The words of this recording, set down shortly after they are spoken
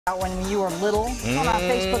When you were little on our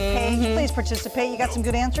Facebook page. Please participate. You got some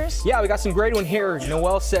good answers? Yeah, we got some great one here.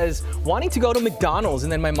 Noelle says, wanting to go to McDonald's,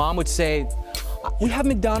 and then my mom would say, we have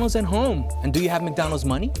McDonald's at home. And do you have McDonald's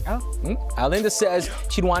money? Oh. Alinda says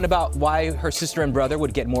she'd whine about why her sister and brother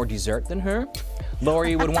would get more dessert than her.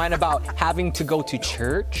 Lori would whine about having to go to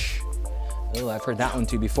church. Oh, I've heard that one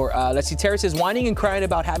too before. Let's see, Tara says whining and crying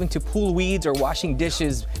about having to pull weeds or washing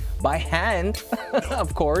dishes by hand,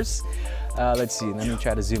 of course. Let's see, let me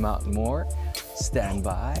try to zoom out more. Stand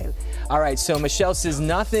by. All right, so Michelle says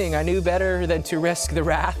nothing. I knew better than to risk the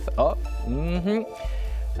wrath. Oh,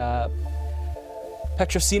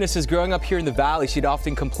 Petrosina says growing up here in the valley, she'd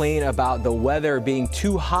often complain about the weather being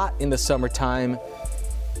too hot in the summertime.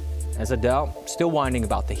 As Adele, still whining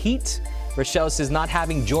about the heat. Rochelle says not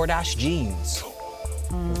having Jordache jeans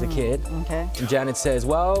as a kid. Okay. And Janet says,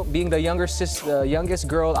 well, being the youngest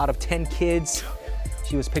girl out of 10 kids,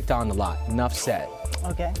 she was picked on a lot. Enough said.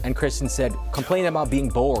 Okay. And Kristen said, complaining about being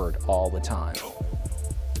bored all the time.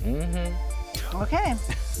 Okay.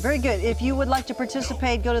 Very good. If you would like to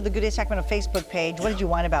participate, go to the Good Day Sacramento Facebook page. What did you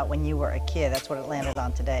whine about when you were a kid? That's what it landed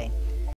on today.